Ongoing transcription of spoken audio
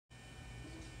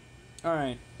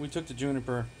Alright, we took the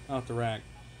Juniper out the rack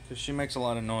because she makes a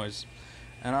lot of noise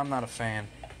and I'm not a fan.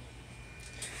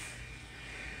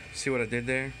 See what I did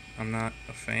there? I'm not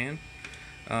a fan.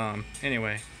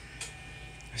 Anyway,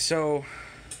 so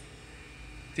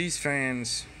these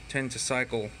fans tend to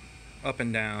cycle up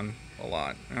and down a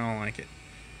lot. I don't like it.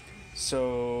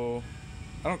 So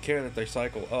I don't care that they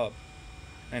cycle up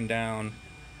and down.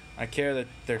 I care that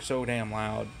they're so damn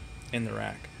loud in the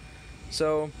rack.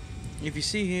 So if you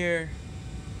see here,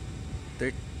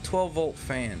 they're 12 volt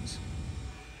fans.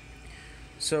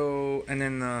 So, and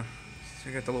then so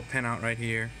you got the little pin out right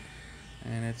here,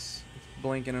 and it's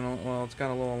blinking, and well, it's got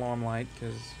a little alarm light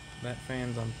because that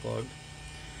fan's unplugged.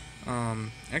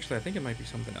 Actually, I think it might be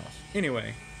something else.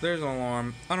 Anyway, there's an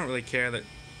alarm. I don't really care that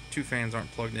two fans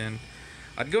aren't plugged in.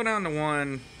 I'd go down to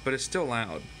one, but it's still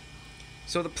loud.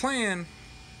 So the plan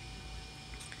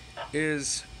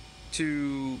is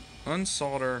to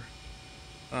unsolder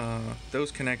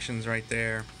those connections right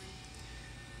there,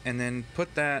 and then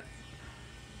put that,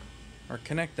 or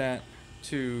connect that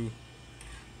to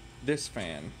this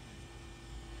fan,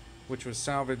 which was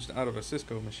salvaged out of a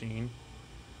Cisco machine,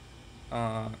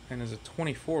 and is a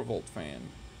 24 volt fan.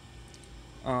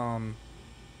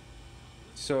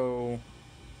 So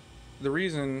the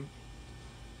reason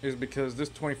is because this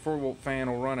 24 volt fan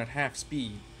will run at half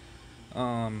speed.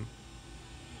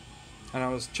 And I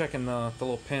was checking the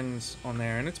little pins on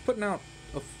there, and it's putting out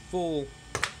a full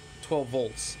 12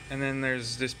 volts. And then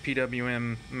there's this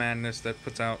PWM madness that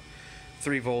puts out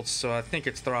 3 volts, so I think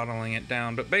it's throttling it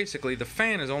down. But basically, the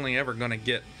fan is only ever going to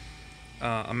get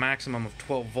a maximum of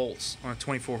 12 volts on a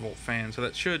 24 volt fan, so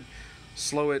that should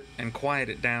slow it and quiet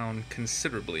it down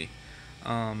considerably.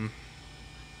 Or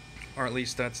at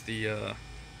least that's the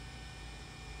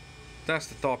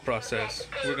thought process.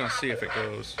 We're going to see if it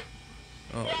goes.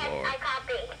 Oh Lord.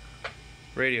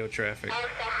 Radio traffic.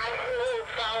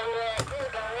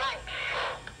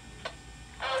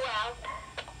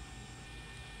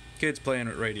 Kids playing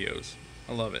with radios.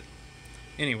 I love it.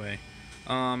 Anyway,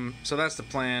 so that's the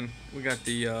plan. We got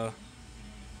the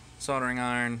soldering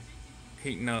iron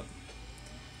heating up,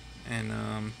 and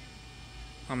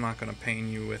I'm not gonna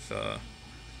pain you with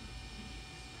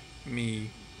me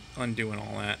undoing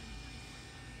all that.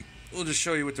 We'll just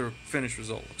show you what the finished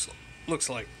result looks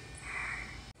like.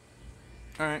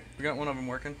 Alright, we got one of them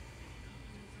working.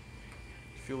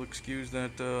 If you'll excuse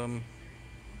that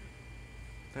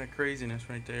that craziness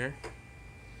right there.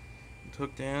 It's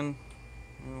hooked in.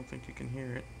 I don't think you can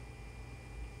hear it.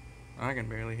 I can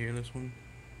barely hear this one.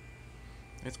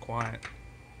 It's quiet.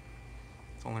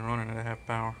 It's only running at half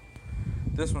power.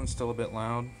 This one's still a bit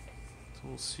loud, so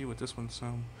we'll see what this one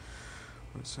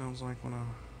sounds like when I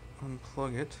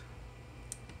unplug it.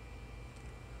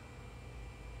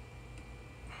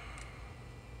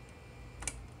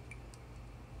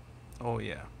 Oh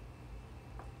yeah,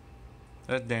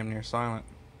 that's damn near silent.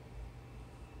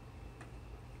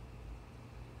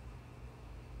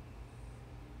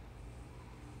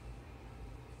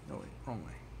 Oh wait, wrong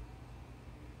way.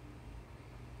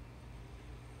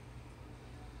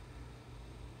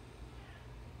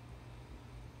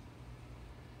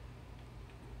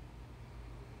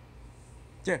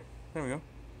 Yeah, there we go.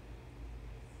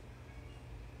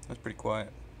 That's pretty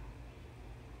quiet.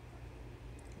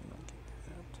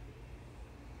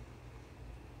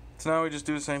 So now we just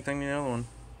do the same thing to the other one.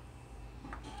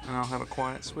 And I'll have a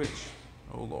quiet switch.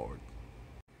 Oh Lord.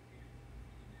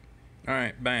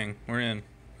 Alright, bang, we're in.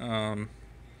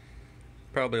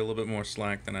 Probably a little bit more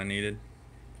slack than I needed.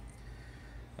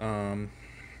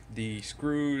 The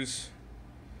screws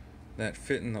that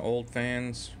fit in the old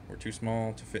fans were too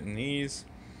small to fit in these,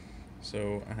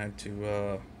 so I had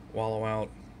to wallow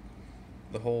out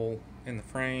the hole in the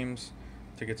frames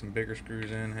to get some bigger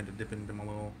screws in. I had to dip into my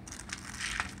little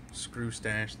screw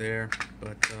stash there,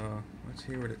 but let's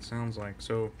hear what it sounds like.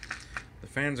 So the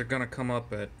fans are gonna come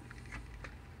up at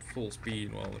full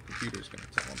speed. Well, the computer's gonna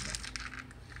tell them that.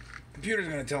 Computer's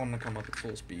gonna tell them to come up at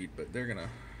full speed, but they're gonna.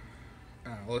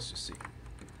 Let's just see.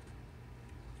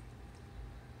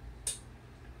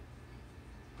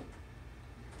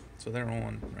 So they're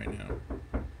on right now.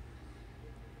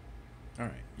 All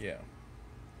right, yeah.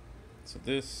 So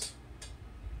this,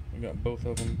 we got both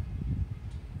of them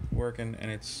working,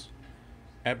 and it's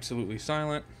absolutely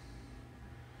silent.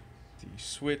 The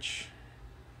switch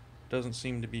doesn't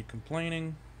seem to be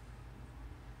complaining,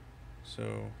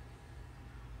 so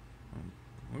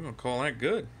we're gonna call that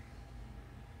good.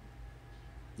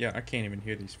 Yeah, I can't even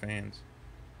hear these fans.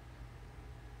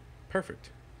 Perfect.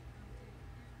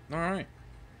 All right,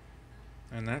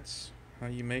 and that's how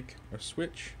you make a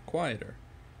switch quieter.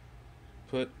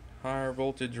 Put higher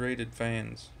voltage rated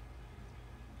fans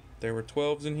there were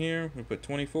 12s in here, we put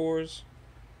 24s.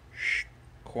 Shh,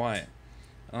 quiet.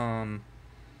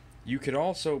 You could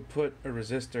also put a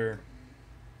resistor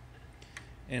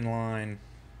in line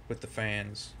with the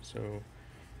fans, so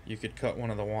you could cut one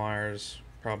of the wires,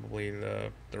 probably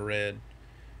the red,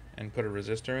 and put a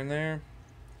resistor in there.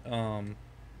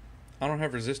 I don't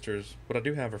have resistors. What I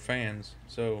do have are fans,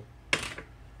 so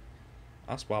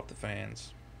I'll swap the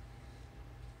fans.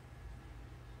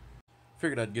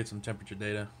 Figured I'd get some temperature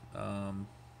data on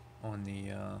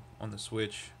the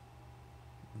switch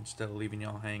instead of leaving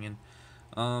y'all hanging.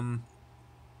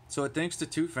 So it thinks the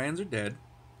two fans are dead,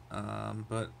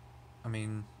 but I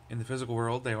mean, in the physical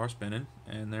world they are spinning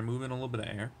and they're moving a little bit of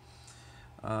air.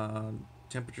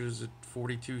 Temperature's at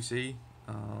 42°C,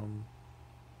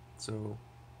 so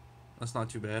that's not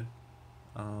too bad.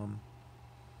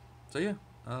 So yeah,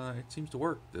 it seems to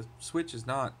work. The switch is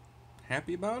not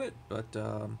happy about it, but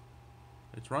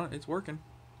it's working.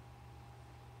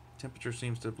 Temperature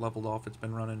seems to have leveled off. It's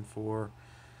been running for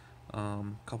a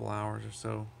couple hours or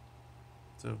so,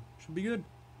 so should be good.